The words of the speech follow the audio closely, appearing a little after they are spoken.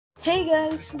Hey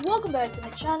guys, welcome back to my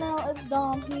channel. It's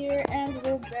Dom here, and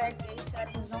we're back guys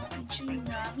at the zombie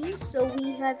Tsunami. So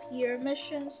we have here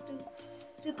missions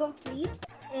to complete,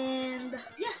 and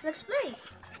yeah, let's play.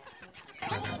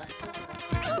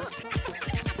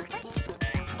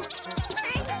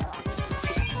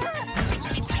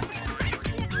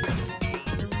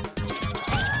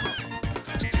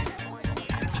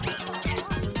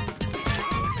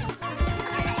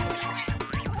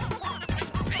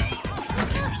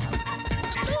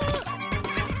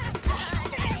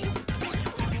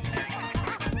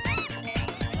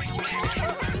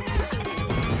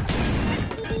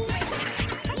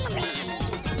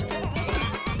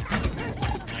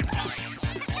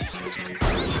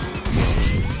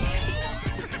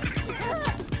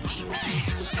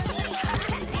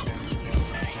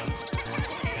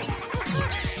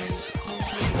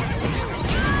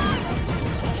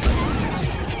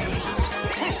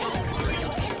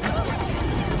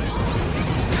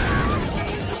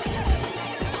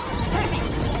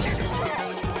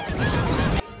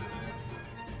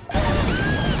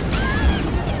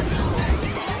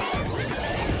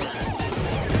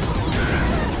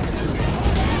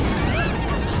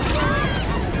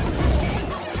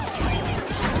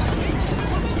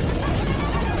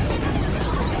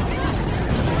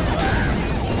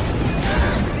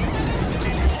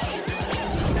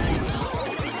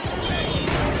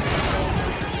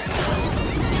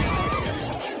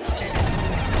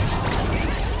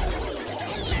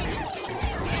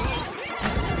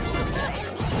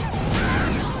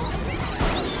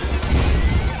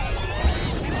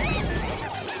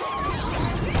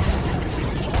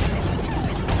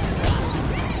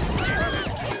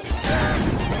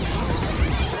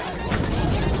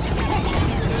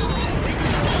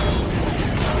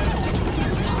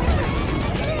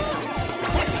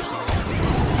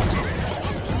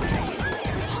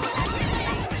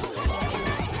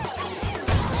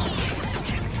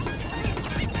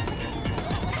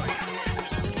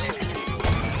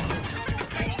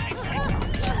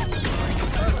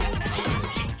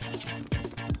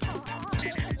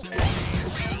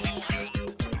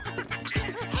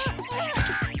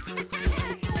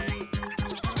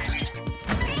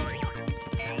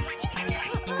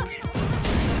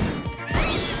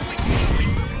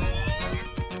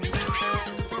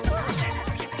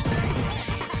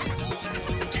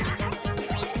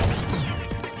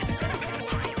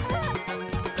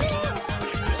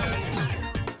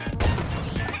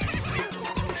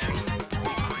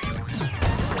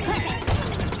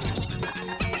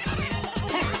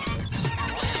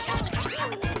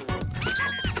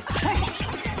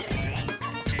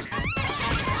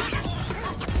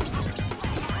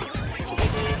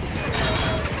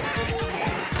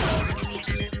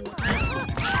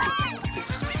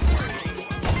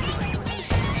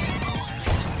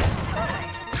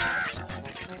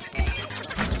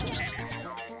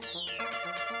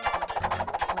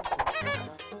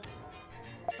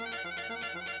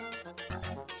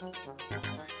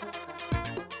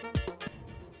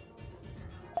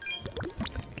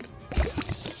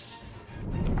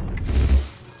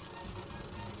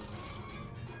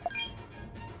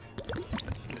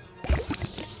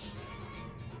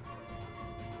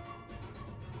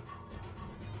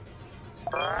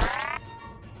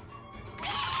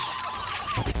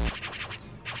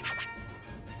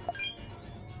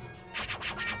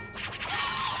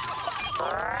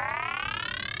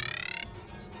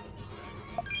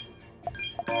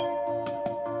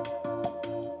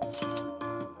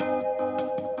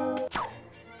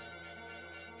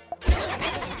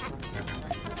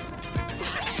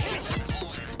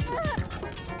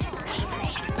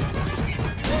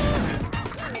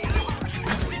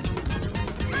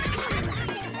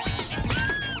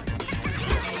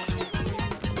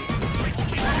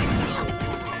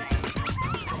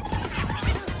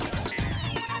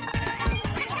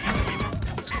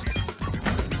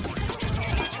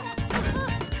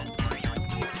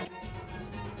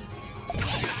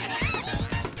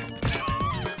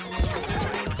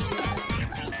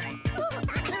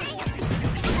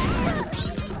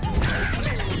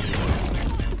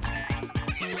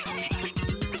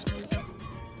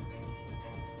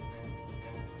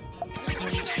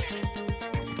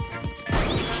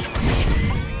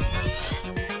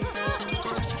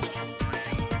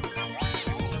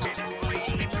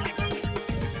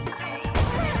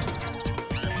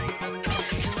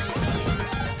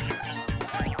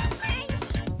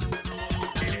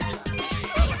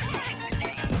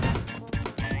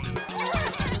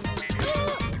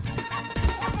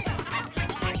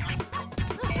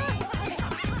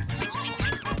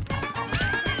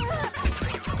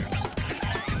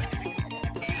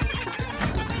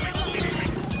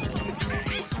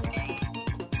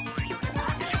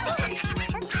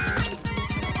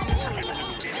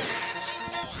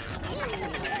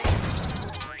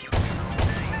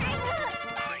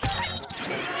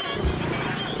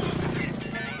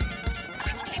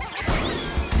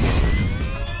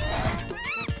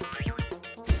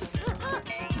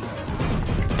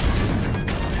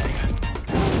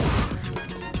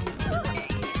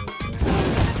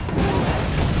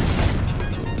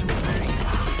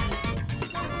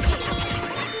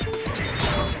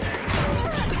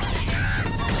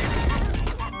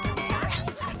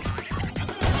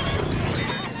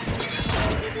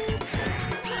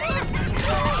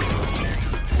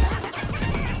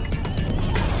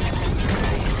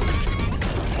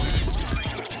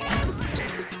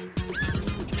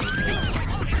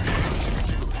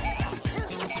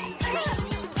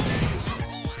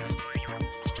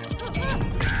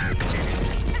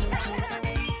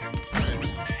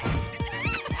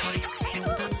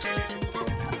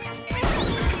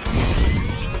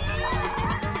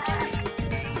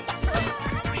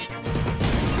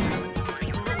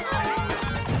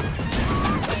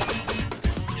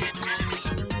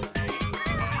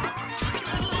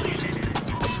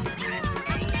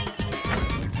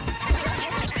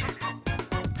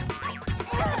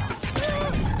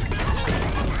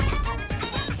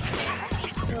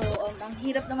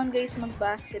 hirap naman guys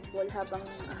mag-basketball habang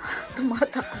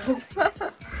tumatakbo.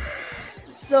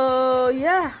 So,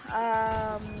 yeah.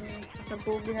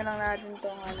 Sabugin na lang natin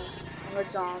tong mga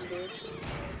zombies.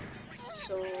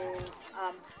 So,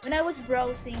 when I was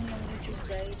browsing yung YouTube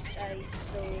guys, I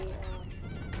saw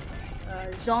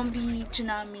zombie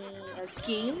tsunami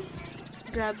game.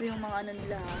 Grabe yung mga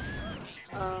nila.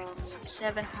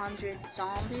 700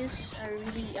 zombies are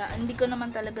really hindi ko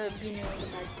naman talaga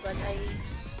binuhat, but I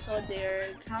saw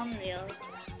their thumbnail.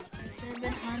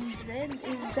 700,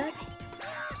 is that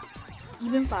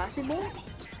even possible?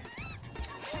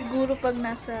 Siguro pag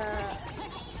nasa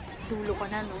dulo ka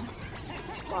na, no?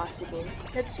 It's possible.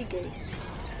 Let's see guys.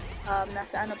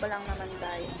 Nasa ano pa lang naman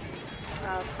tayo.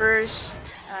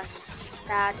 First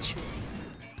statue.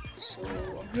 So,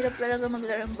 ang hirap talaga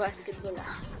maglaro ng basketball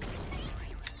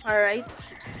Alright.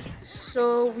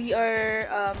 So, we are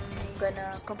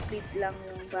gonna complete lang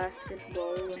yung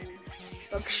basketball, yung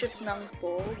pag-shoot ng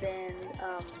pole, then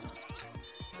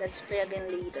let's play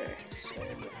again later. So,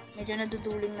 medyo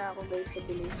naduduling na ako guys sa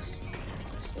bilis.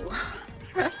 So,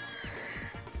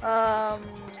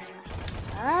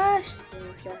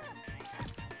 siya.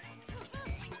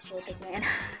 Putik na yan.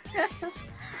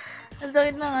 Ang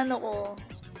sakit ng ano ko.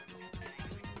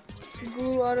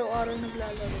 Siguro araw-araw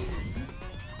naglalaro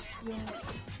yung,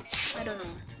 I don't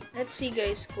know. Let's see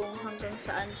guys kung hanggang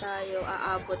saan tayo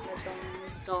aabot na tong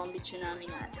zombie tsunami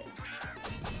natin.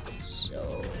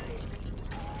 So,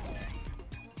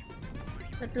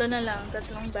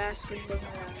 tatlong basketball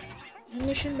na lang. Yung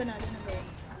mission ba natin nagawa?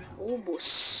 Ubus.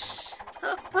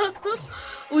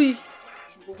 Uy!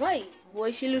 Buhay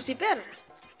si Lucifer.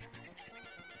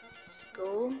 Let's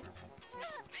go.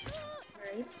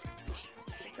 Right.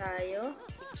 Isa tayo.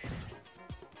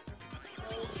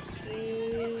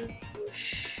 Okay.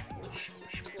 Push.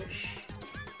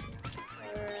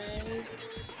 Alright.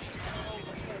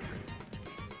 Basag.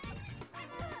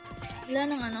 Wala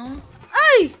nang ano.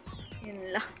 Ay!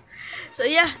 Yun lang. So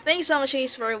yeah, thanks so much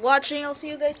guys for watching. I'll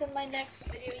see you guys in my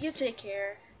next video. You take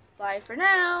care. Bye for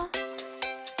now.